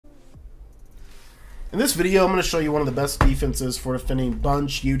In this video, I'm going to show you one of the best defenses for defending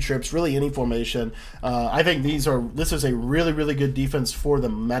bunch, U-trips, really any formation. I think this is a really, really good defense for the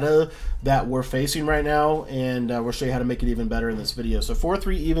meta that we're facing right now, and we'll show you how to make it even better in this video. So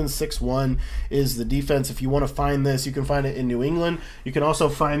 4-3 even 6-1 is the defense. If you want to find this, you can find it in New England. You can also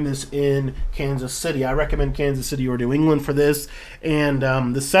find this in Kansas City. I recommend Kansas City or New England for this. And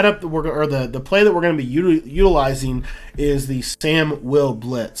the setup that the play that we're going to be utilizing is the Sam Will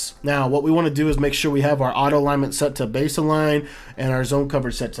Blitz. Now, what we want to do is make sure we have our auto alignment set to base align and our zone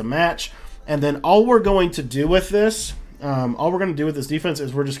coverage set to match. And then all we're going to do with this, defense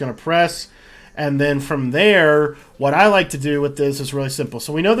is we're just going to press. And then from there, what I like to do with this is really simple.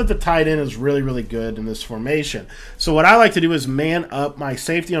 So we know that the tight end is really, really good in this formation. So what I like to do is man up my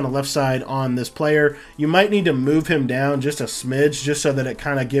safety on the left side on this player. You might need to move him down just a smidge, just so that it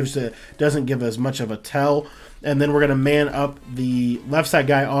kind of doesn't give as much of a tell. And then we're going to man up the left side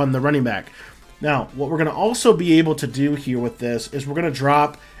guy on the running back. Now, what we're going to also be able to do here with this is we're going to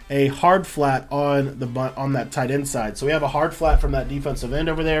drop a hard flat on that tight end side. So we have a hard flat from that defensive end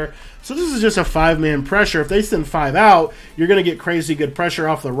over there. So this is just a 5-man pressure. If they send 5 out, you're going to get crazy good pressure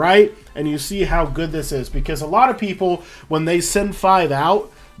off the right, and you see how good this is, because a lot of people, when they send 5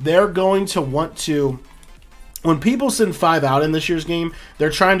 out, they're going to want to. When people send 5 out in this year's game,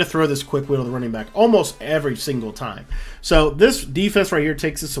 they're trying to throw this quick wheel to the running back almost every single time. So this defense right here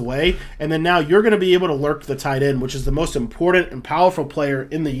takes this away, and then now you're going to be able to lurk the tight end, which is the most important and powerful player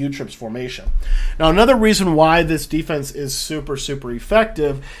in the U-trips formation. Now, another reason why this defense is super, super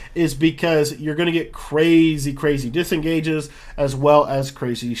effective is because you're going to get crazy, crazy disengages as well as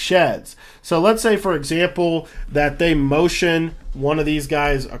crazy sheds. So let's say, for example, that they motion one of these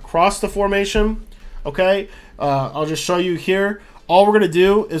guys across the formation. Okay, I'll just show you here. All we're going to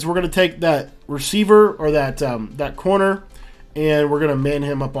do is we're going to take that receiver or that corner, and we're going to man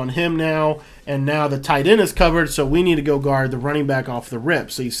him up on him now. And now the tight end is covered, so we need to go guard the running back off the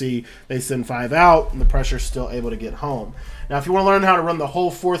rip. So you see they send 5 out, and the pressure's still able to get home. Now, if you want to learn how to run the whole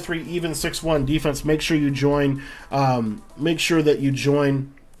 4-3 even 6-1 defense, make sure you join.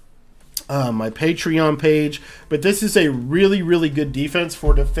 My Patreon page. But this is a really, really good defense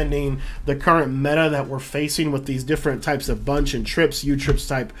for defending the current meta that we're facing with these different types of bunch and trips, U-trips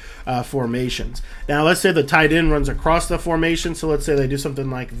type formations. Now, let's say the tight end runs across the formation. So let's say they do something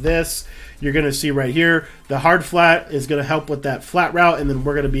like this. You're going to see right here, the hard flat is going to help with that flat route, and then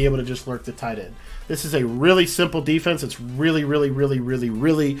we're going to be able to just lurk the tight end. This is a really simple defense. It's really, really, really, really,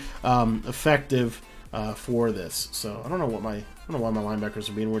 really effective for this. So I don't know why my linebackers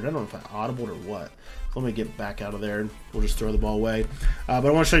are being weird. I don't know if I audibled or what. Let me get back out of there, and we'll just throw the ball away. But I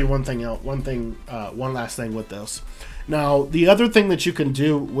want to show you one last thing with this. Now, the other thing that you can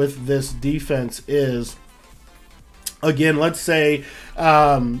do with this defense is, again, let's say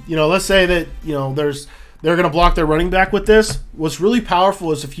that they're going to block their running back with this. What's really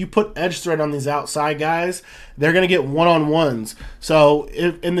powerful is if you put edge threat on these outside guys, they're going to get one-on-ones. So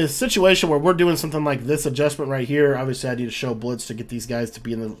in this situation where we're doing something like this adjustment right here, obviously I need to show Blitz to get these guys to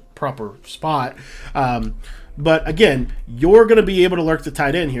be in the proper spot. But again, you're going to be able to lurk the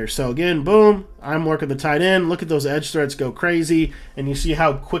tight end here. So again, boom, I'm lurking the tight end. Look at those edge threats go crazy, and you see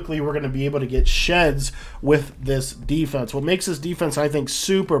how quickly we're going to be able to get sheds with this defense. What makes this defense, I think,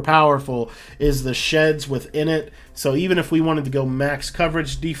 super powerful is the sheds within it. So even if we wanted to go max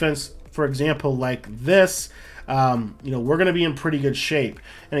coverage defense, for example, like this, we're going to be in pretty good shape.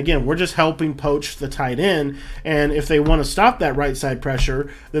 And again, we're just helping poach the tight end. And if they want to stop that right side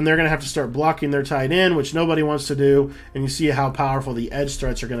pressure, then they're going to have to start blocking their tight end, which nobody wants to do. And you see how powerful the edge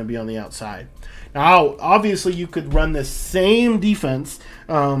threats are going to be on the outside. Now, obviously, you could run the same defense.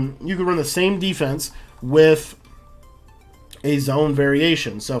 With a zone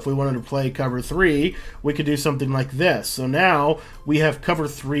variation. So if we wanted to play cover 3, we could do something like this. So now we have cover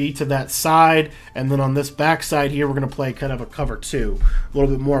 3 to that side, and then on this back side here, we're going to play kind of a cover 2, a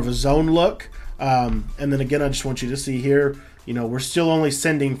little bit more of a zone look. And then again, I just want you to see here, we're still only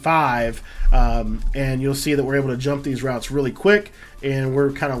sending 5, and you'll see that we're able to jump these routes really quick, and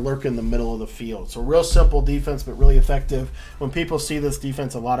we're kind of lurking the middle of the field. So real simple defense, but really effective. When people see this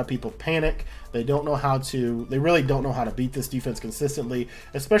defense, a lot of people panic. They really don't know how to beat this defense consistently,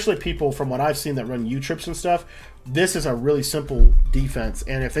 especially people from what I've seen that run U-trips and stuff. This is a really simple defense,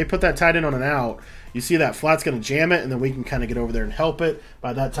 and if they put that tight end on an out, you see that flat's going to jam it, and then we can kind of get over there and help it.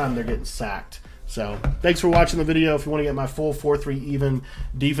 By that time, they're getting sacked. So thanks for watching the video. If you want to get my full 4-3 even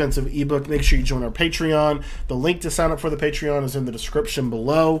defensive ebook, make sure you join our Patreon. The link to sign up for the Patreon is in the description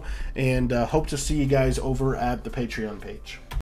below, and hope to see you guys over at the Patreon page.